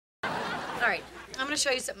All right, I'm gonna show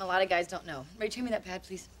you something a lot of guys don't know. Ready, turn me that pad,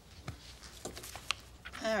 please.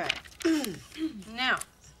 All right. Now.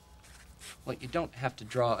 Well, you don't have to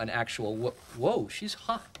draw an actual whoa, she's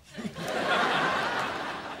hot.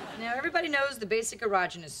 Now, everybody knows the basic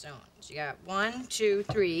erogenous zones. You got 1, 2,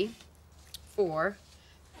 3, 4,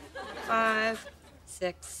 5,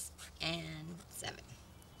 6, and 7.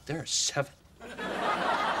 There are 7.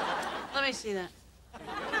 Let me see that.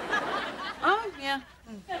 Oh, yeah.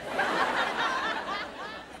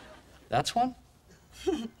 That's one?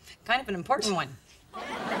 Kind of an important one.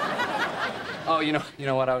 Oh, you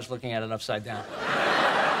know what? I was looking at it upside down.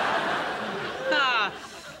 Ah,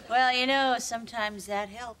 well, you know, sometimes that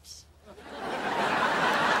helps.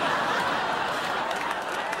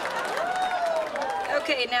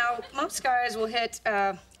 Okay, now, most guys will hit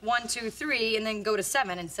 1, 2, 3, and then go to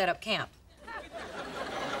 7 and set up camp.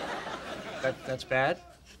 That's bad?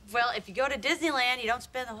 Well, if you go to Disneyland, you don't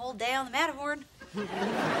spend the whole day on the Matterhorn.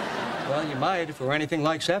 Well, you might if it were anything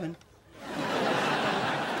like 7.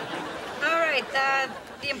 All right,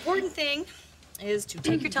 the important thing is to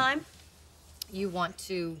take your time. You want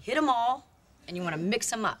to hit them all, and you want to mix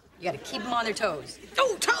them up. You got to keep them on their toes.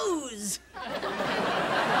 Oh, toes!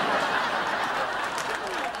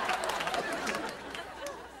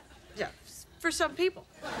 Yeah, for some people.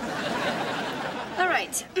 All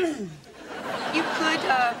right. You could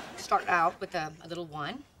start out with a little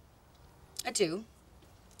 1, a 2,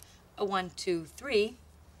 a 1, 2, 3,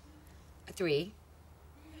 a 3,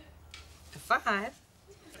 a 5,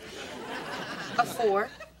 a 4,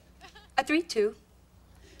 a 3, 2,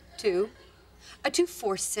 2, a 2,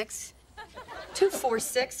 4, 6, 2, 4,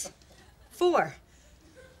 6, 4,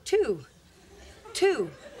 2,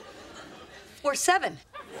 2, 4, 7,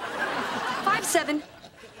 5, 7,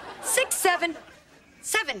 6, 7,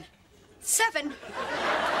 7, 7, 7,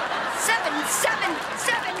 7,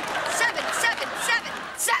 7,